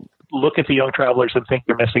look at the young travelers and think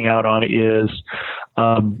they're missing out on is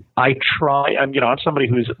I'm somebody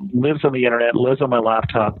who lives on the internet, lives on my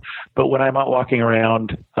laptop, but when I'm out walking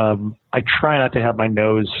around, I try not to have my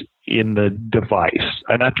nose in the device.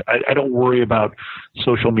 I don't worry about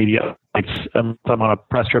social media. If I'm on a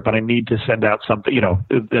press trip and I need to send out something,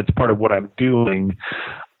 that's part of what I'm doing.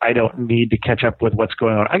 I don't need to catch up with what's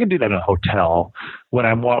going on. I can do that in a hotel. When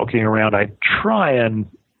I'm walking around, I try and,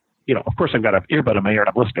 of course I've got an earbud in my ear and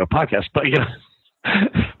I'm listening to a podcast, but,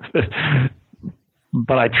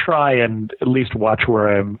 but I try and at least watch where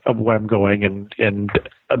I'm going and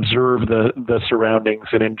observe the surroundings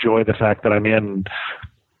and enjoy the fact that I'm in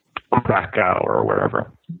Krakow or wherever.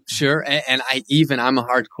 Sure. And I'm a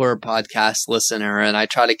hardcore podcast listener, and I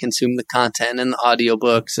try to consume the content and the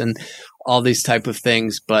audiobooks and all these type of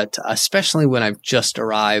things. But especially when I've just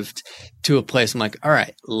arrived to a place, I'm like, all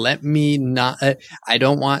right, let me not, I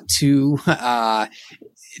don't want to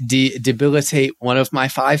debilitate one of my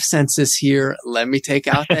five senses here. Let me take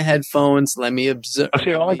out the headphones. Let me observe.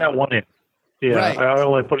 I only got one in. Yeah, right. I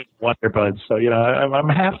only put it in one earbud, so I'm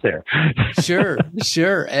half there. Sure.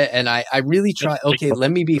 And I really try. Okay,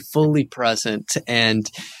 let me be fully present and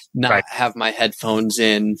not have my headphones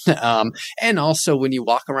in. And also, when you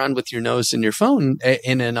walk around with your nose in your phone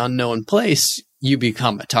in an unknown place, you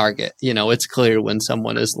become a target. It's clear when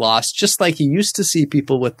someone is lost, just like you used to see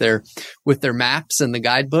people with their maps and the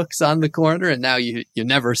guidebooks on the corner. And now you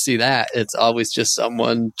never see that. It's always just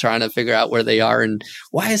someone trying to figure out where they are. And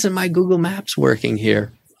why isn't my Google Maps working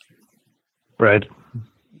here? Right.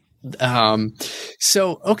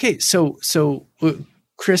 So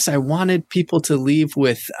Chris, I wanted people to leave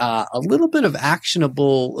with a little bit of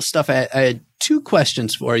actionable stuff. I had two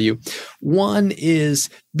questions for you. One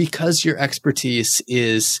is, because your expertise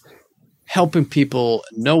is helping people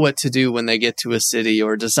know what to do when they get to a city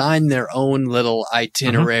or design their own little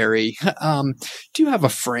itinerary. Do you have a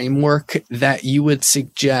framework that you would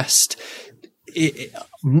suggest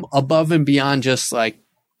above and beyond just like,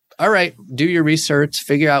 all right, do your research,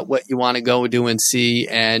 figure out what you want to go do and see,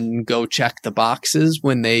 and go check the boxes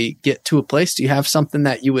when they get to a place? Do you have something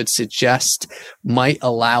that you would suggest might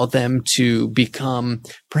allow them to become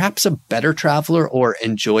perhaps a better traveler or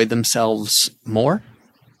enjoy themselves more?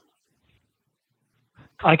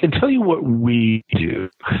 I can tell you what we do,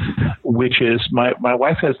 which is my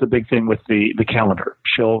wife has the big thing with the calendar.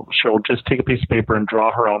 She'll just take a piece of paper and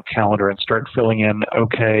draw her own calendar and start filling in,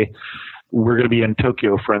 okay, we're going to be in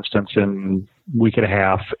Tokyo, for instance, in a week and a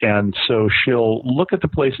half. And so she'll look at the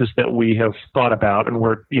places that we have thought about, and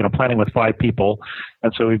we're, planning with 5 people.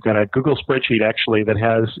 And so we've got a Google spreadsheet actually that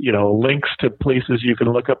has, links to places you can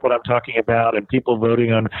look up what I'm talking about and people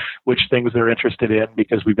voting on which things they're interested in,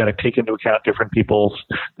 because we've got to take into account different people's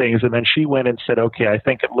things. And then she went and said, okay, I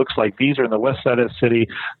think it looks like these are in the west side of the city.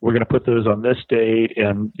 We're going to put those on this date.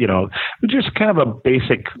 And, just kind of a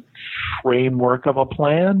basic framework of a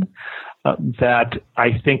plan. That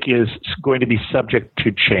I think is going to be subject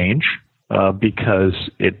to change because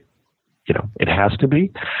it has to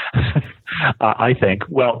be. I think.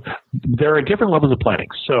 Well, there are different levels of planning.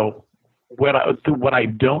 So what I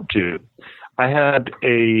don't do, I had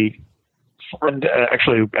a friend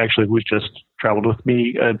actually who's just traveled with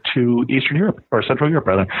me to Eastern Europe, or Central Europe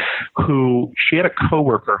rather, who she had a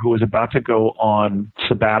coworker who was about to go on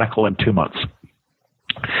sabbatical in 2 months,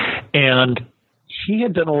 and he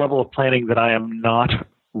had done a level of planning that I am not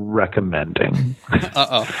recommending.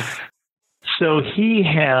 So he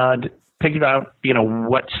had picked out,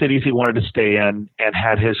 what cities he wanted to stay in and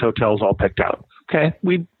had his hotels all picked out. Okay.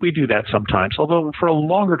 We do that sometimes. Although for a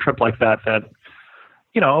longer trip like that,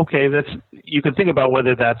 okay, you can think about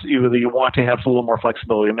whether you want to have a little more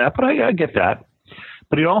flexibility in that, but I get that.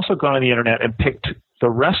 But he'd also gone on the internet and picked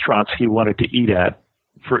the restaurants he wanted to eat at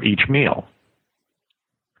for each meal.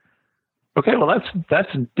 Okay, well,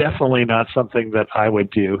 that's definitely not something that I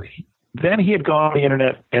would do. Then he had gone on the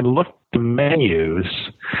internet and looked at the menus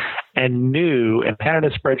and knew and had in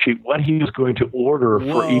a spreadsheet what he was going to order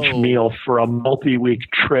for each meal for a multi-week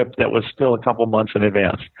trip that was still a couple months in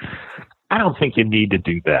advance. I don't think you need to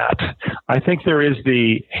do that. I think there is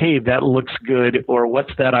the, hey, that looks good, or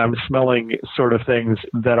what's that I'm smelling sort of things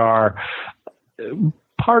that are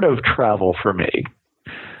part of travel for me.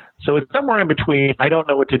 So it's somewhere in between. I don't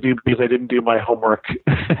know what to do because I didn't do my homework.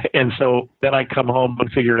 And so then I come home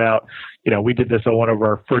and figured out, we did this on one of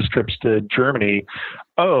our first trips to Germany.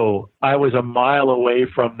 Oh, I was a mile away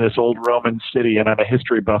from this old Roman city, and I'm a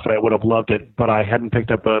history buff and I would have loved it, but I hadn't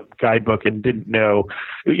picked up a guidebook and didn't know.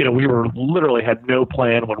 We literally had no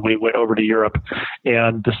plan when we went over to Europe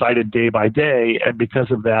and decided day by day. And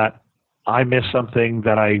because of that, I missed something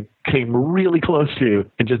that I came really close to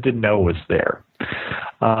and just didn't know was there.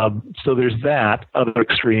 So there's that other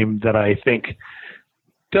extreme that I think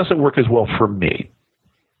doesn't work as well for me.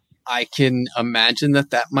 I can imagine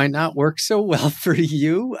that might not work so well for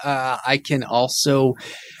you. I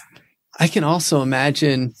I can also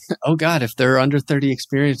imagine, oh God, if there are under 30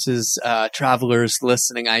 experiences travelers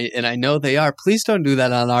listening, I know they are, please don't do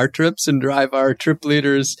that on our trips and drive our trip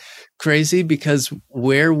leaders crazy, because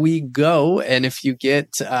where we go, and if you get,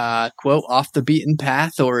 quote, off the beaten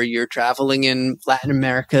path, or you're traveling in Latin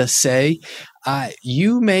America, say,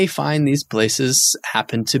 you may find these places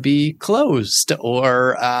happen to be closed,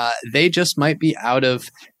 or they just might be out of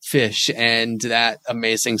fish, and that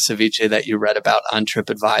amazing ceviche that you read about on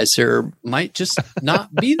TripAdvisor might just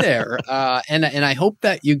not be there. And I hope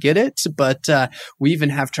that you get it. But we even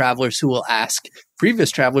have travelers who will ask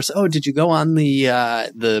previous travelers, "Oh, did you go on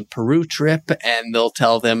the Peru trip?" And they'll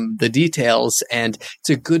tell them the details. And it's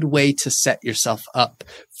a good way to set yourself up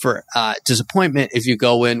for disappointment if you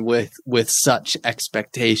go in with such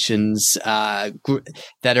expectations that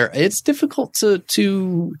are. It's difficult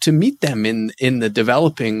to meet them in the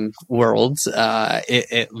developing world,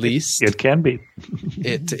 at least. It can be.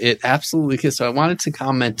 It absolutely can. So I wanted to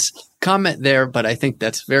comment there, but I think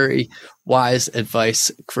that's very wise advice,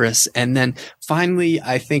 Chris. And then finally,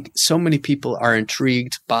 I think so many people are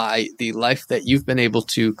intrigued by the life that you've been able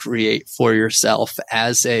to create for yourself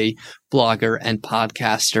as a blogger and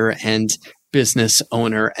podcaster and business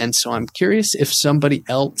owner. And so I'm curious if somebody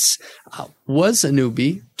else was a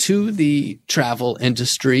newbie to the travel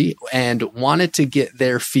industry and wanted to get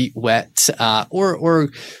their feet wet, or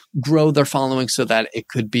grow their following so that it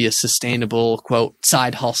could be a sustainable, quote,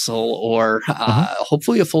 side hustle, or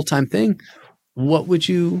hopefully a full-time thing. What would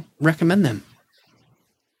you recommend them?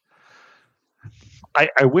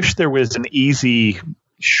 I wish there was an easy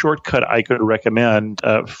shortcut I could recommend.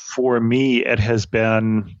 For me, it has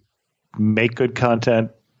been make good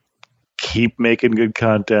content, keep making good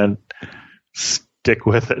content, stick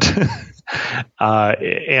with it.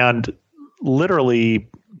 And literally,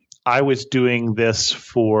 I was doing this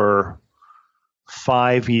for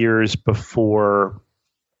 5 years before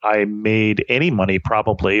I made any money,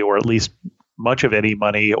 probably, or at least much of any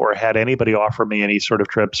money, or had anybody offer me any sort of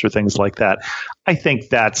trips or things like that. I think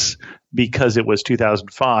that's because it was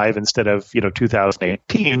 2005 instead of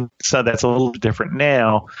 2018. So that's a little different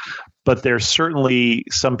now. But there's certainly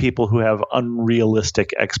some people who have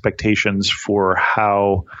unrealistic expectations for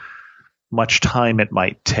how much time it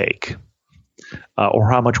might take, or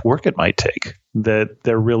how much work it might take. That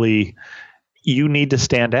they're really, you need to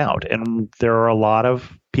stand out. And there are a lot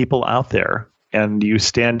of people out there, and you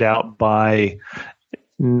stand out by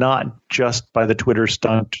not just by the Twitter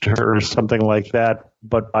stunt or something like that,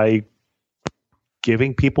 but by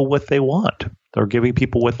giving people what they want. Or giving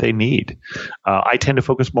people what they need. I tend to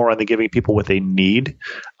focus more on the giving people what they need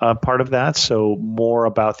part of that. So more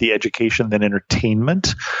about the education than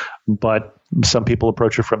entertainment. But some people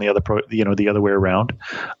approach it from the other way around.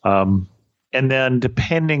 And then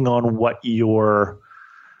depending on what your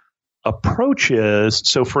approach is.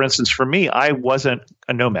 So for instance, for me, I wasn't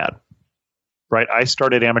a nomad, right? I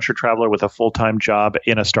started Amateur Traveler with a full-time job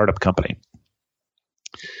in a startup company.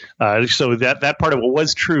 So that part of it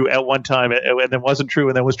was true at one time, and then wasn't true,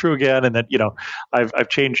 and then was true again. And then, I've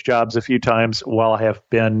changed jobs a few times while I have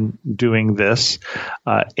been doing this.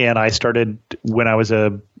 And I started when I was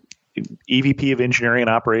a EVP of engineering and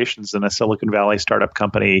operations in a Silicon Valley startup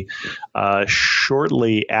company,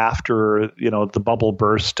 shortly after, the bubble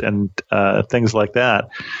burst and things like that.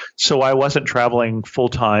 So I wasn't traveling full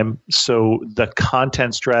time. So the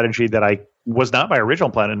content strategy that I was not my original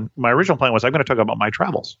plan. And my original plan was I'm going to talk about my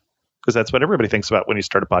travels, because that's what everybody thinks about when you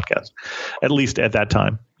start a podcast, at least at that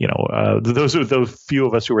time. Those are those few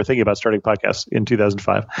of us who were thinking about starting podcasts in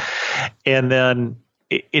 2005. And then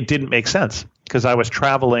it didn't make sense because I was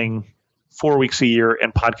traveling 4 weeks a year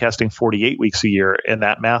and podcasting 48 weeks a year, and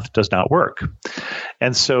that math does not work.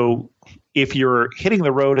 And so if you're hitting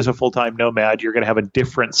the road as a full-time nomad, you're going to have a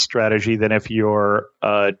different strategy than if you're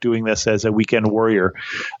doing this as a weekend warrior,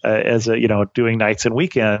 doing nights and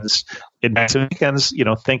weekends. In nights and weekends,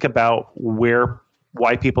 think about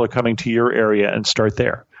why people are coming to your area and start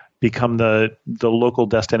there. Become the local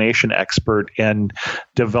destination expert and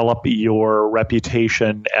develop your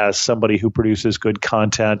reputation as somebody who produces good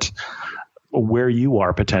content where you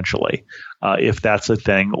are potentially, if that's a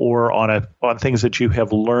thing, or on things that you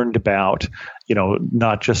have learned about,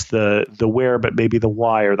 not just the where, but maybe the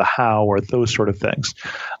why or the how or those sort of things.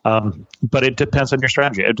 But it depends on your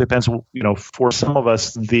strategy. It depends, for some of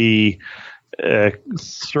us, the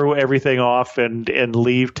throw everything off and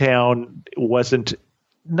leave town wasn't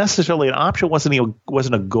necessarily an option,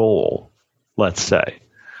 wasn't a goal, let's say.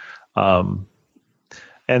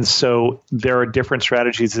 And so there are different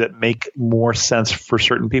strategies that make more sense for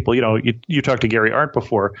certain people. You talked to Gary Arndt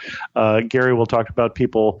before. Gary will talk about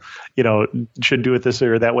people, should do it this way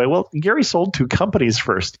or that way. Well, Gary sold 2 companies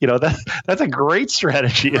first. That's a great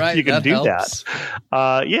strategy if you can do helps.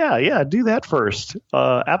 that. Do that first.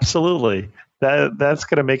 Absolutely. That's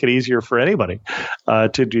going to make it easier for anybody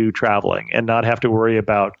to do traveling and not have to worry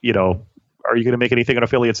about, are you going to make anything on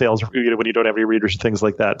affiliate sales when you don't have any readers and things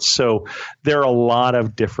like that? So there are a lot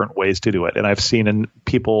of different ways to do it. And I've seen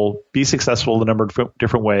people be successful in a number of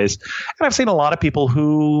different ways. And I've seen a lot of people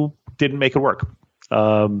who didn't make it work.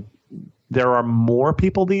 There are more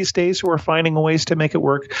people these days who are finding ways to make it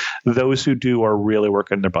work. Those who do are really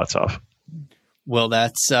working their butts off. Well,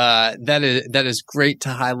 that is great to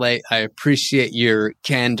highlight. I appreciate your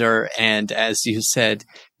candor. And as you said,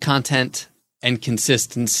 content and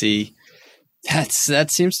consistency.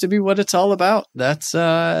 That seems to be what it's all about. That's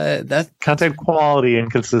content quality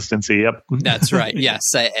and consistency. Yep. That's right. Yes.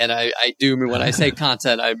 I do mean, when I say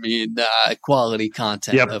content, I mean quality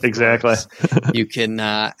content. Yep, exactly. You can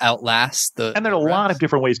outlast the. And there are a lot of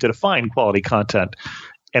different ways to define quality content.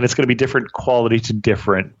 And it's going to be different quality to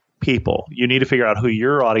different people. You need to figure out who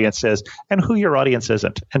your audience is and who your audience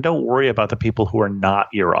isn't. And don't worry about the people who are not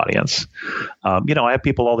your audience. I have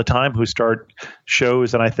people all the time who start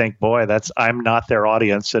shows and I think, boy, I'm not their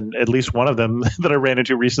audience. And at least one of them that I ran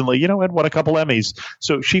into recently, had won a couple Emmys.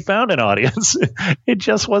 So she found an audience. It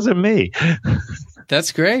just wasn't me.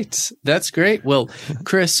 That's great. That's great. Well,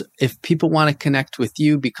 Chris, if people want to connect with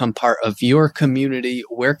you, become part of your community,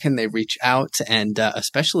 where can they reach out and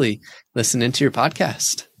especially listen into your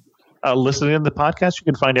podcast? Listening to the podcast, you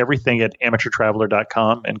can find everything at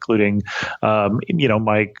amateurtraveler.com, including,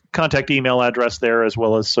 my contact email address there, as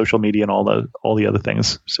well as social media and all the other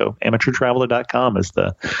things. So amateurtraveler.com is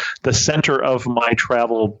the center of my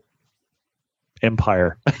travel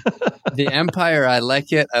empire. The empire. I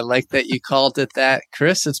like it. I like that you called it that.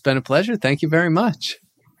 Chris, it's been a pleasure. Thank you very much.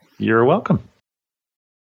 You're welcome.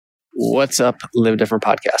 What's up, Live Different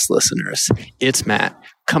podcast listeners? It's Matt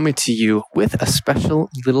coming to you with a special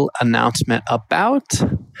little announcement about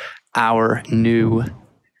our new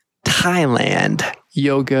Thailand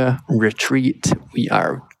yoga retreat. We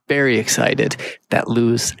are very excited that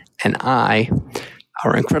Luz and I,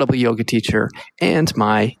 our incredible yoga teacher, and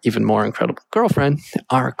my even more incredible girlfriend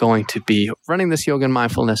are going to be running this yoga and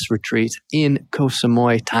mindfulness retreat in Koh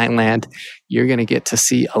Samui, Thailand. You're going to get to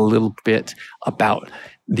see a little bit about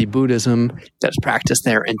the Buddhism that's practiced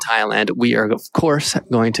there in Thailand. We are, of course,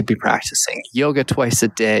 going to be practicing yoga twice a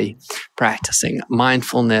day, practicing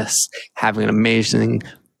mindfulness, having an amazing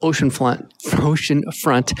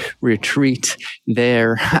oceanfront retreat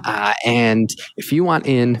there. And if you want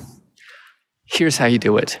in, here's how you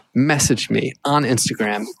do it. Message me on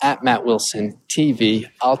Instagram at Matt Wilson TV.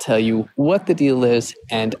 I'll tell you what the deal is,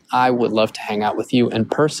 and I would love to hang out with you in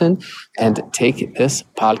person and take this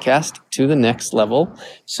podcast to the next level.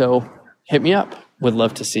 So hit me up. Would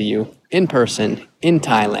love to see you in person in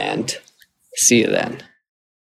Thailand. See you then.